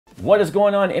What is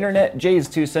going on, internet?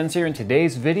 JayzTwoCents here, and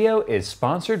today's video is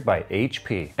sponsored by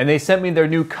HP. And they sent me their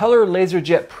new color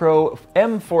LaserJet Pro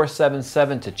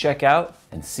M477 to check out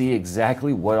and see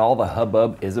exactly what all the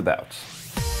hubbub is about.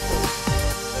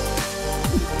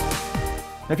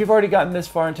 Now, if you've already gotten this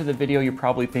far into the video, you're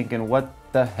probably thinking, what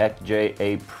the heck, Jay,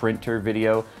 a printer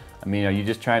video? I mean, are you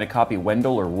just trying to copy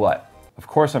Wendell or what? Of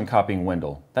course I'm copying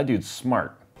Wendell. That dude's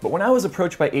smart. But when I was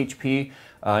approached by HP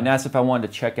and asked if I wanted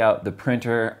to check out the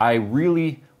printer, I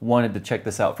really wanted to check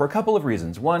this out for a couple of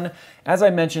reasons. One, as I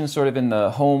mentioned sort of in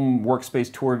the home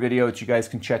workspace tour video that you guys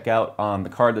can check out on the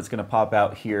card that's gonna pop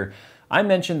out here, I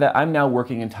mentioned that I'm now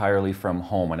working entirely from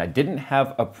home and I didn't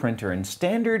have a printer. And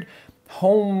standard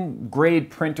home grade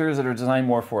printers that are designed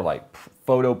more for like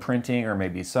photo printing or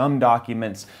maybe some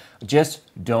documents just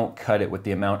don't cut it with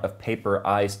the amount of paper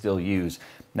I still use.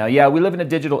 Now, yeah, we live in a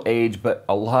digital age, but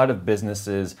a lot of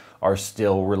businesses are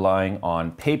still relying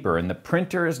on paper, and the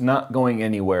printer is not going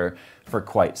anywhere for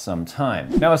quite some time.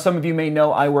 Now, as some of you may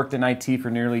know, I worked in IT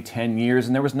for nearly 10 years,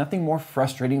 and there was nothing more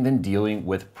frustrating than dealing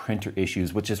with printer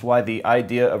issues, which is why the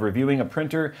idea of reviewing a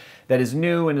printer that is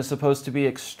new and is supposed to be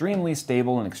extremely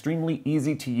stable and extremely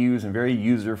easy to use and very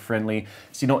user-friendly,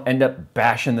 so you don't end up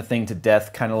bashing the thing to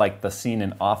death, kind of like the scene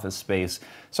in Office Space.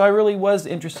 So I really was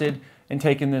interested in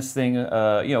taking this thing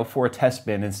for a test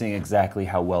bin and seeing exactly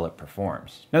how well it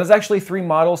performs. Now, there's actually 3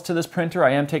 models to this printer.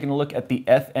 I am taking a look at the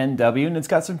FNW, and it's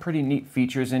got some pretty neat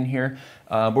features in here.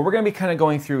 But we're gonna be kind of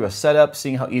going through a setup,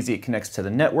 seeing how easy it connects to the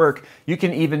network. You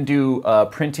can even do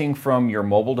printing from your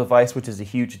mobile device, which is a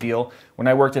huge deal. When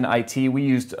I worked in IT, we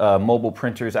used mobile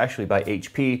printers, actually by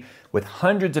HP, with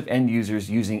hundreds of end users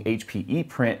using HP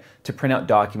ePrint to print out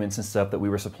documents and stuff that we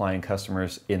were supplying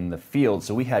customers in the field.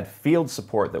 So we had field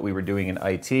support that we were doing in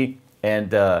IT,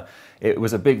 and it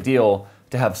was a big deal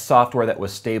to have software that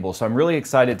was stable. So I'm really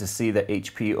excited to see that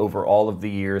HP over all of the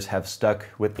years have stuck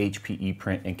with HP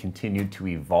ePrint and continued to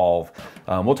evolve.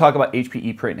 We'll talk about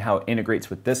HP ePrint and how it integrates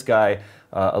with this guy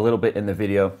a little bit in the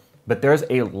video. But there's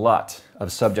a lot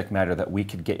of subject matter that we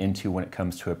could get into when it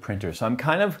comes to a printer. So I'm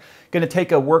kind of going to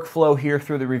take a workflow here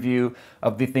through the review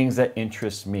of the things that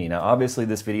interest me. Now, obviously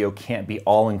this video can't be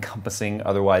all encompassing,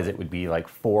 otherwise it would be like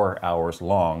 4 hours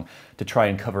long to try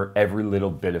and cover every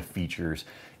little bit of features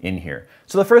in here.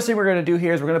 So the first thing we're going to do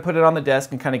here is we're going to put it on the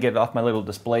desk and kind of get it off my little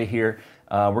display here.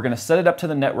 We're going to set it up to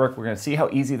the network. We're going to see how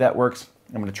easy that works.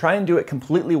 I'm going to try and do it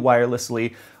completely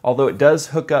wirelessly, although it does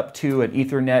hook up to an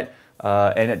Ethernet.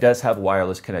 And it does have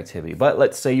wireless connectivity. But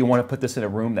let's say you want to put this in a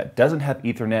room that doesn't have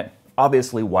Ethernet.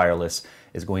 Obviously, wireless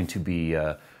is going to be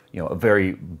a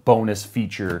very bonus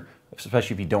feature,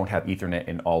 especially if you don't have Ethernet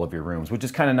in all of your rooms, which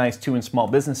is kind of nice too in small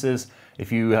businesses.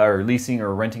 If you are leasing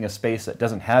or renting a space that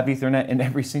doesn't have Ethernet in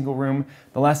every single room,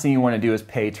 the last thing you want to do is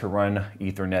pay to run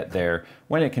Ethernet there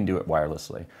when it can do it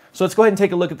wirelessly. So let's go ahead and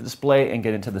take a look at the display and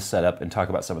get into the setup and talk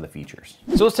about some of the features.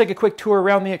 So let's take a quick tour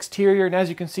around the exterior, and as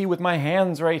you can see with my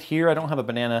hands right here, I don't have a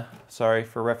banana, sorry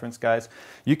for reference guys,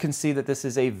 you can see that this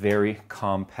is a very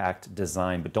compact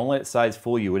design, but don't let size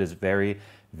fool you, it is very,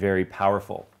 very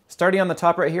powerful. Starting on the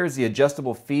top right here is the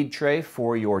adjustable feed tray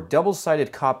for your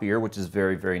double-sided copier, which is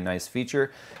very, very nice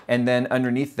feature. And then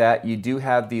underneath that, you do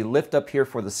have the lift up here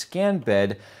for the scan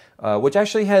bed, which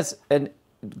actually has a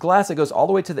glass that goes all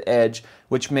the way to the edge,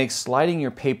 which makes sliding your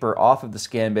paper off of the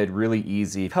scan bed really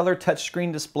easy. Color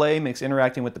touchscreen display makes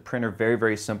interacting with the printer very,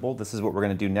 very simple. This is what we're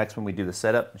gonna do next when we do the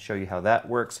setup and show you how that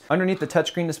works. Underneath the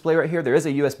touchscreen display right here, there is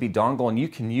a USB dongle, and you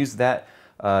can use that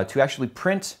to actually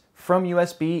print from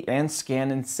USB and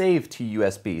scan and save to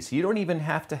USB. So you don't even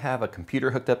have to have a computer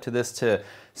hooked up to this to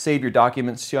save your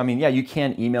documents to. I mean, yeah, you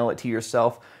can email it to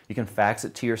yourself, you can fax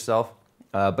it to yourself,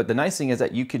 but the nice thing is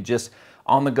that you could just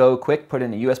on the go quick put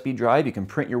in a USB drive, you can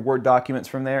print your Word documents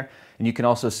from there, and you can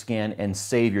also scan and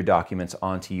save your documents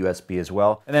onto USB as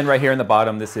well. And then right here in the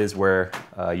bottom, this is where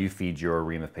you feed your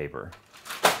ream of paper.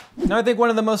 Now, I think one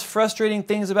of the most frustrating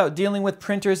things about dealing with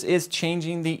printers is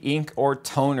changing the ink or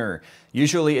toner.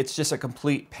 Usually it's just a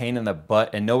complete pain in the butt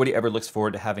and nobody ever looks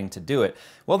forward to having to do it.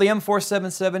 Well, the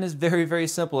M477 is very, very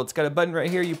simple. It's got a button right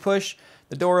here, you push,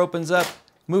 the door opens up,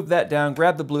 move that down,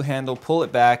 grab the blue handle, pull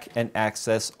it back, and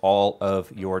access all of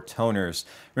your toners.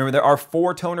 Remember, there are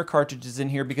 4 toner cartridges in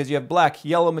here because you have black,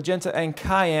 yellow, magenta, and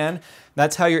cayenne.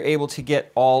 That's how you're able to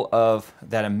get all of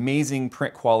that amazing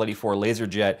print quality for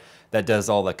LaserJet that does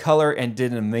all the color and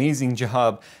did an amazing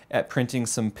job at printing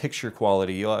some picture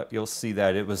quality. You'll see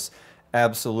that. It was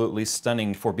absolutely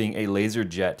stunning for being a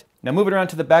LaserJet. Now moving around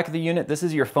to the back of the unit, this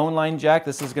is your phone line jack.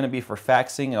 This is going to be for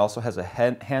faxing. It also has a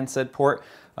handset port.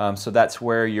 So that's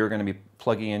where you're going to be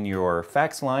plugging in your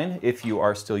fax line if you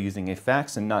are still using a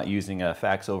fax and not using a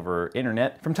fax over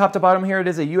internet. From top to bottom here, it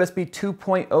is a USB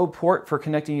 2.0 port for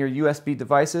connecting your USB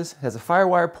devices. It has a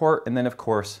FireWire port, and then of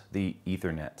course the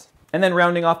Ethernet. And then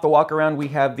rounding off the walk around, we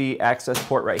have the access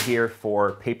port right here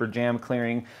for paper jam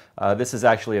clearing. This is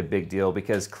actually a big deal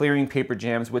because clearing paper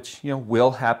jams, which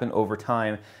will happen over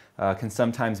time, can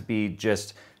sometimes be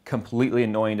just completely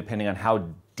annoying depending on how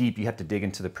deep you have to dig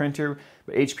into the printer.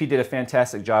 But HP did a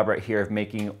fantastic job right here of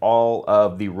making all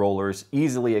of the rollers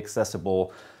easily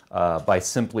accessible by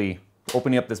simply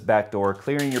opening up this back door,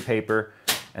 clearing your paper,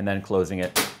 and then closing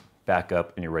it back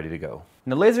up, and you're ready to go.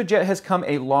 Now, LaserJet has come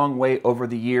a long way over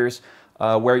the years,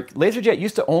 where LaserJet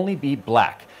used to only be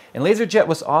black. And LaserJet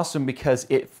was awesome because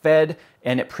it fed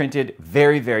and it printed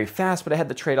very, very fast, but it had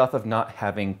the trade-off of not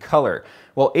having color.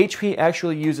 Well, HP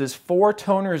actually uses 4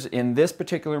 toners in this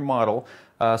particular model,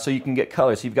 so you can get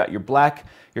color. So you've got your black,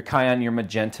 your cyan, your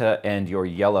magenta, and your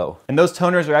yellow. And those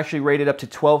toners are actually rated up to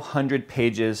 1,200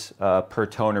 pages per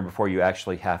toner before you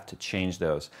actually have to change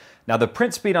those. Now, the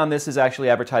print speed on this is actually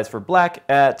advertised for black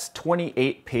at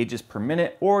 28 pages per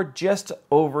minute, or just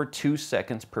over 2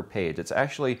 seconds per page. It's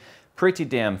actually pretty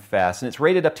damn fast, and it's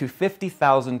rated up to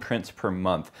 50,000 prints per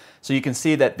month. So you can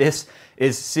see that this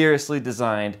is seriously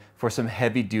designed for some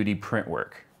heavy-duty print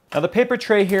work. Now, the paper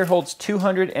tray here holds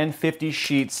 250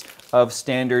 sheets of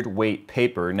standard weight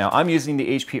paper. Now, I'm using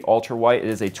the HP Ultra White. It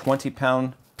is a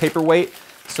 20-pound paperweight.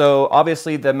 So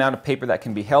obviously the amount of paper that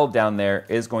can be held down there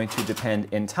is going to depend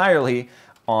entirely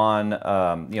on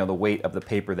the weight of the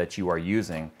paper that you are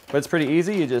using. But it's pretty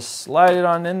easy. You just slide it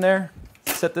on in there,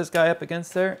 set this guy up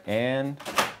against there, and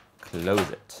close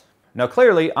it. Now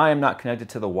clearly I am not connected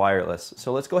to the wireless,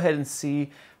 so let's go ahead and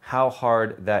see how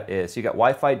hard that is. So you got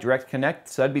Wi-Fi Direct Connect,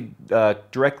 so that'd be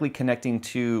directly connecting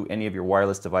to any of your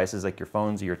wireless devices like your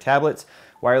phones or your tablets.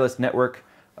 Wireless network,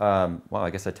 well, I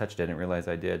guess I touched it, I didn't realize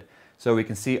I did. So we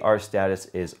can see our status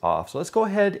is off. So let's go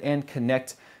ahead and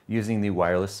connect using the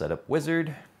wireless setup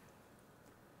wizard.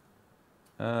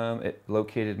 It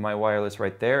located my wireless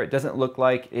right there. It doesn't look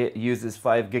like it uses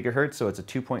 5 gigahertz, so it's a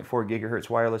 2.4 gigahertz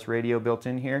wireless radio built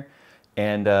in here.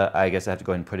 And I guess I have to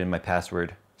go ahead and put in my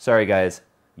password. Sorry guys,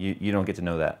 you don't get to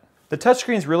know that. The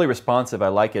touchscreen is really responsive. I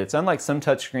like it. It's unlike some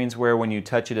touchscreens where when you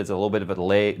touch it, it's a little bit of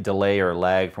a delay or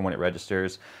lag from when it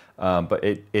registers. But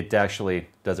it actually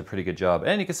does a pretty good job.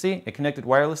 And you can see it connected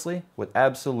wirelessly with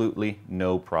absolutely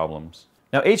no problems.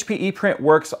 Now, HP ePrint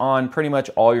works on pretty much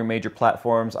all your major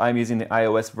platforms. I'm using the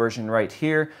iOS version right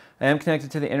here. I am connected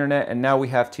to the internet, and now we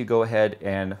have to go ahead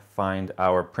and find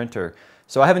our printer.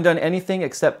 So I haven't done anything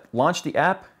except launch the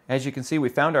app. As you can see, we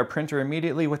found our printer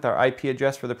immediately with our IP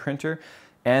address for the printer,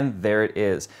 and there it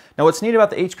is. Now, what's neat about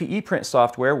the HP ePrint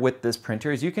software with this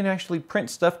printer is you can actually print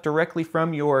stuff directly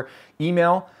from your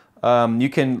email. You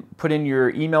can put in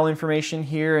your email information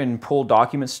here and pull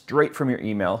documents straight from your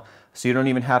email. So you don't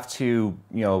even have to,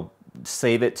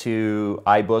 save it to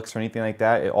iBooks or anything like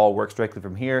that. It all works directly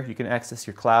from here. You can access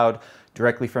your cloud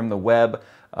directly from the web,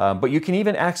 but you can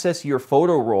even access your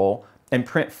photo roll and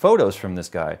print photos from this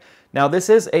guy. Now, this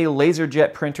is a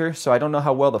LaserJet printer, so I don't know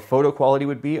how well the photo quality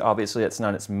would be. Obviously, that's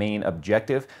not its main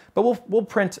objective, but we'll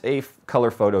print a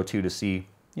color photo too to see,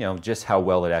 just how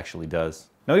well it actually does.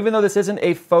 Now, even though this isn't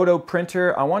a photo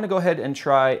printer, I want to go ahead and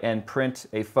try and print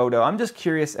a photo. I'm just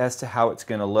curious as to how it's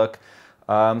going to look.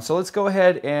 So let's go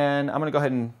ahead and I'm going to go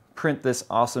ahead and print this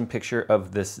awesome picture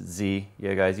of this Z.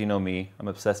 Yeah, guys, you know me. I'm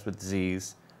obsessed with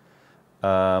Zs.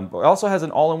 But it also has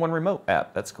an all-in-one remote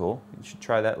app. That's cool. You should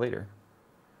try that later.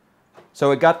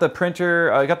 So it got the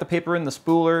printer, I got the paper in the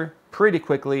spooler pretty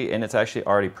quickly, and it's actually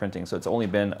already printing. So it's only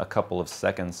been a couple of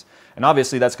seconds. And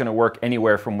obviously that's going to work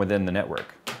anywhere from within the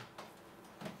network.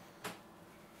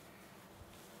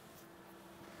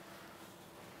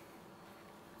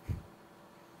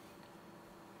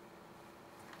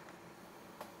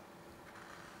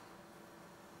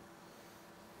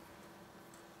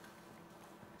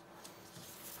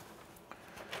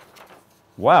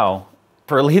 Wow,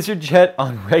 for a LaserJet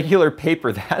on regular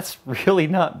paper, that's really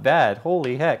not bad.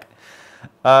 Holy heck.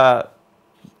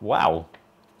 Wow,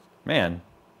 man.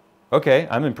 Okay,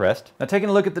 I'm impressed. Now, taking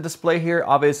a look at the display here,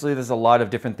 obviously there's a lot of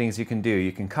different things you can do.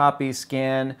 You can copy,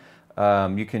 scan,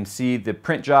 you can see the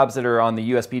print jobs that are on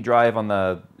the USB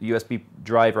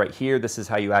drive right here. This is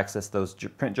how you access those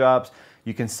print jobs.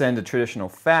 You can send a traditional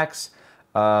fax.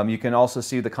 You can also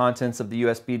see the contents of the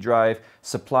USB drive,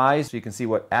 supplies, so you can see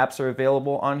what apps are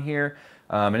available on here.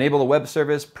 Enable the web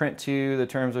service, print to the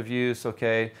terms of use,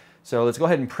 okay. So let's go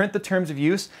ahead and print the terms of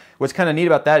use. What's kind of neat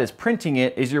about that is printing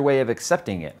it is your way of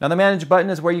accepting it. Now the manage button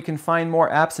is where you can find more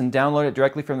apps and download it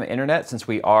directly from the internet, since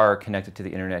we are connected to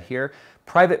the internet here.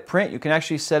 Private print, you can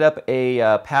actually set up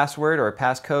a password or a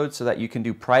passcode so that you can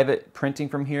do private printing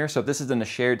from here. So if this is in a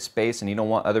shared space and you don't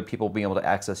want other people being able to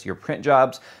access your print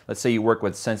jobs, let's say you work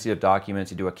with sensitive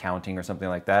documents, you do accounting or something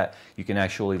like that, you can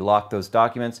actually lock those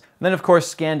documents. And then of course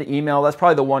scan to email. That's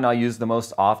probably the one I'll use the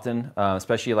most often,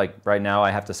 especially like right now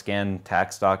I have to scan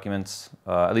tax documents,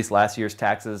 at least last year's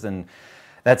taxes, and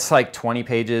that's like 20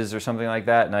 pages or something like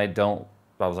that, and I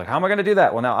was like, how am I going to do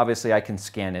that? Well, now obviously I can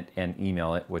scan it and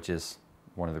email it, which is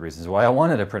one of the reasons why I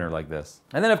wanted a printer like this.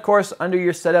 And then of course, under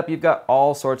your setup, you've got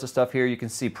all sorts of stuff here. You can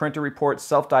see printer reports,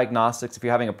 self-diagnostics. If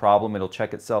you're having a problem, it'll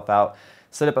check itself out.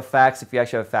 Set up a fax if you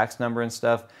actually have a fax number and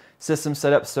stuff. System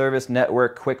setup, service,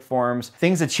 network, quick forms,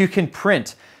 things that you can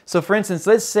print. So for instance,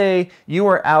 let's say you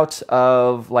are out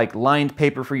of like lined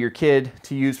paper for your kid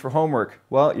to use for homework.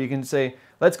 Well, you can say,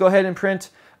 let's go ahead and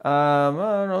print, I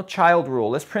don't know, child rule.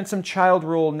 Let's print some child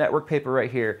rule network paper right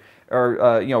here.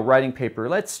 Or you know, writing paper.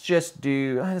 Let's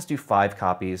do 5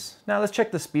 copies. Now let's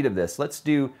check the speed of this. Let's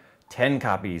do 10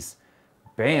 copies.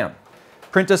 Bam.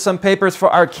 Print us some papers for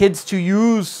our kids to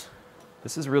use.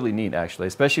 This is really neat actually,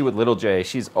 especially with little Jay.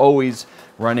 She's always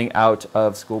running out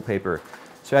of school paper.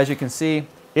 So as you can see,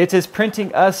 it is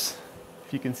printing us,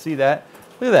 if you can see that.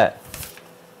 Look at that.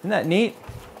 Isn't that neat?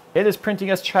 It is printing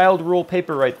us child rule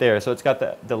paper right there. So it's got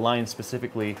the line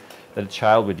specifically that a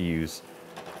child would use.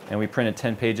 And we printed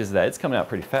 10 pages of that. It's coming out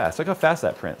pretty fast. Look how fast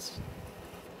that prints.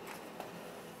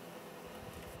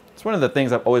 It's one of the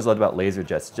things I've always loved about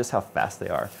LaserJets, just how fast they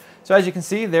are. So as you can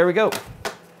see, there we go.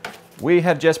 We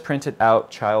have just printed out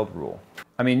child rule.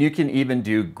 I mean, you can even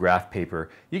do graph paper.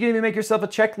 You can even make yourself a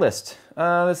checklist.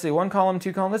 Let's see, 1 column,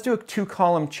 2 column. Let's do a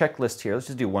 2-column checklist here. Let's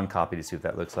just do 1 copy to see what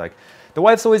that looks like. The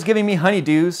wife's always giving me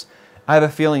honeydews. I have a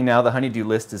feeling now the honeydew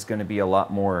list is going to be a lot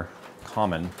more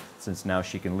common, since now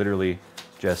she can literally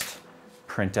just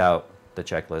print out the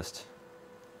checklist.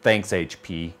 Thanks,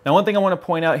 HP. Now, one thing I want to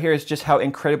point out here is just how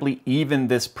incredibly even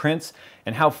this prints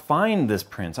and how fine this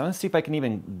prints. I'm going to see if I can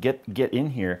even get in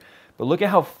here, but look at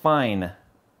how fine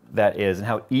that is and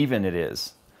how even it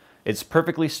is. It's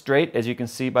perfectly straight, as you can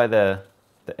see by the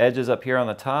edges up here on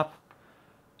the top.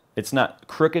 It's not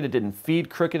crooked. It didn't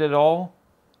feed crooked at all.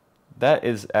 That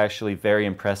is actually very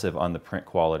impressive on the print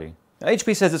quality. Now,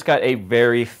 HP says it's got a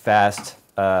very fast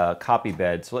copy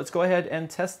bed. So let's go ahead and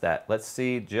test that. Let's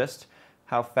see just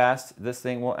how fast this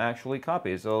thing will actually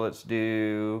copy. So let's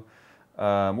do,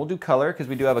 we'll do color, because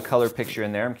we do have a color picture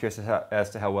in there. I'm curious as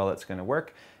to how well it's going to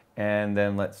work. And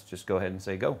then let's just go ahead and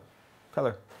say go,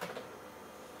 color.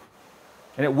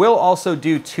 And it will also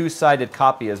do 2-sided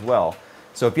copy as well.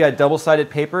 So if you had double-sided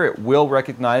paper, it will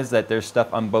recognize that there's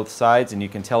stuff on both sides, and you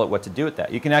can tell it what to do with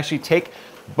that. You can actually take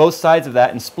both sides of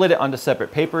that and split it onto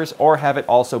separate papers, or have it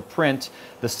also print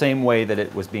the same way that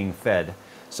it was being fed.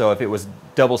 So if it was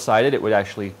double-sided, it would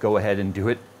actually go ahead and do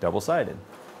it double-sided.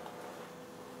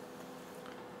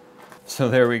 So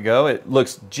there we go. It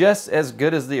looks just as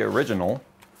good as the original.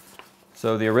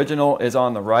 So the original is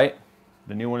on the right.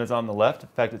 The new one is on the left. In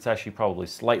fact, it's actually probably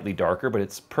slightly darker, but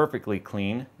it's perfectly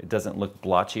clean. It doesn't look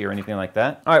blotchy or anything like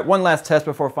that. All right, one last test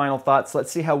before final thoughts.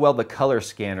 Let's see how well the color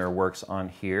scanner works on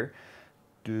here.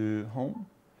 Do home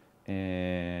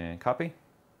and copy,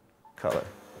 color.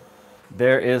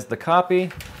 There is the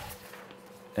copy,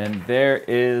 and there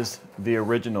is the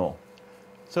original.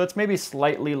 So it's maybe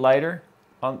slightly lighter,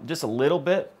 just a little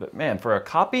bit, but man, for a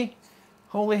copy,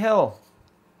 holy hell.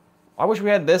 I wish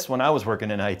we had this when I was working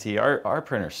in IT. Our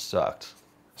printer sucked.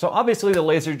 So obviously the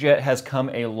LaserJet has come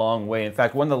a long way. In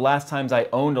fact, one of the last times I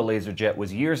owned a LaserJet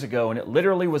was years ago, and it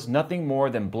literally was nothing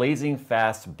more than blazing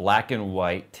fast black and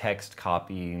white text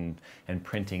copying and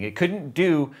printing. It couldn't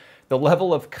do the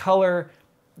level of color,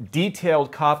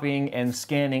 detailed copying and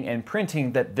scanning and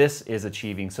printing that this is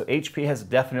achieving. So HP has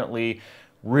definitely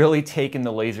really taken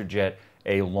the LaserJet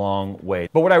a long way.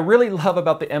 But what I really love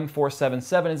about the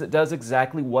M477 is it does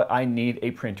exactly what I need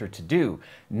a printer to do.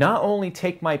 Not only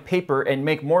take my paper and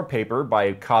make more paper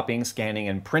by copying, scanning,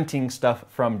 and printing stuff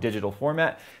from digital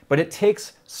format, but it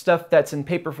takes stuff that's in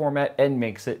paper format and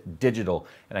makes it digital.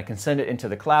 And I can send it into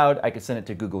the cloud, I can send it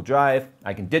to Google Drive,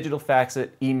 I can digital fax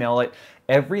it, email it,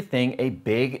 everything a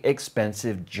big,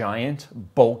 expensive, giant,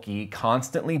 bulky,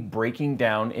 constantly breaking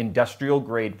down industrial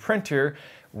grade printer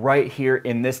right here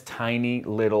in this tiny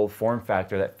little form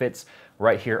factor that fits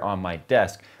right here on my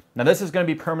desk. Now this is going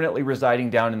to be permanently residing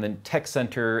down in the tech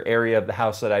center area of the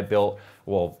house that I built.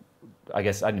 Well, I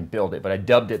guess I didn't build it, but I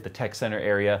dubbed it the tech center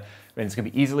area. And it's going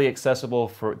to be easily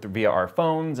accessible via our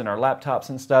phones and our laptops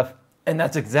and stuff. And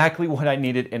that's exactly what I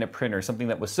needed in a printer, something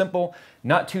that was simple,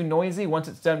 not too noisy. Once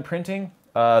it's done printing,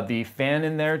 the fan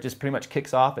in there just pretty much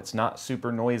kicks off. It's not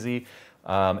super noisy,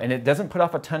 and it doesn't put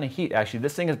off a ton of heat. Actually,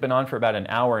 this thing has been on for about an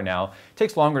hour now. It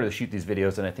takes longer to shoot these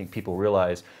videos than I think people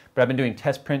realize, but I've been doing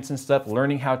test prints and stuff,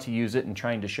 learning how to use it and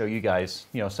trying to show you guys,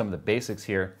 you know, some of the basics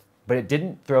here. But it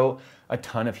didn't throw a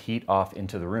ton of heat off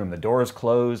into the room. The door is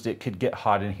closed. It could get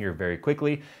hot in here very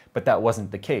quickly, but that wasn't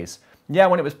the case. Yeah,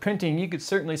 when it was printing, you could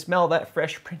certainly smell that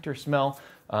fresh printer smell,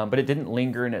 but it didn't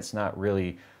linger, and it's not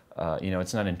really, you know,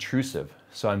 it's not intrusive.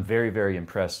 So I'm very, very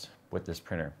impressed with this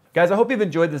printer. Guys, I hope you've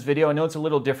enjoyed this video. I know it's a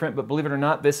little different, but believe it or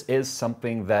not, this is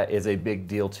something that is a big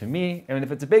deal to me. And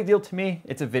if it's a big deal to me,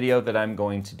 it's a video that I'm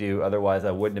going to do. Otherwise,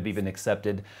 I wouldn't have even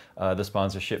accepted the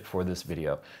sponsorship for this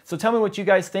video. So tell me what you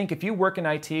guys think. If you work in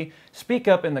IT, speak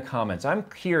up in the comments. I'm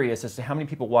curious as to how many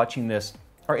people watching this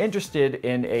are interested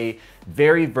in a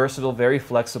very versatile, very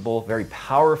flexible, very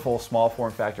powerful small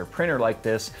form factor printer like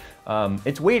this.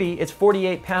 It's weighty, it's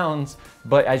 48 pounds,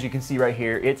 but as you can see right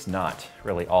here, it's not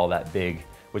really all that big,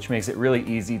 which makes it really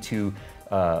easy to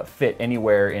fit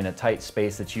anywhere in a tight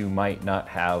space that you might not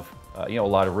have you know, a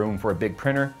lot of room for a big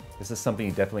printer. This is something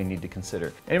you definitely need to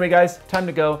consider. Anyway guys, time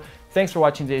to go. Thanks for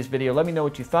watching today's video. Let me know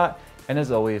what you thought, and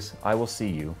as always, I will see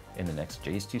you in the next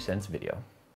Jay's 2 Cents video.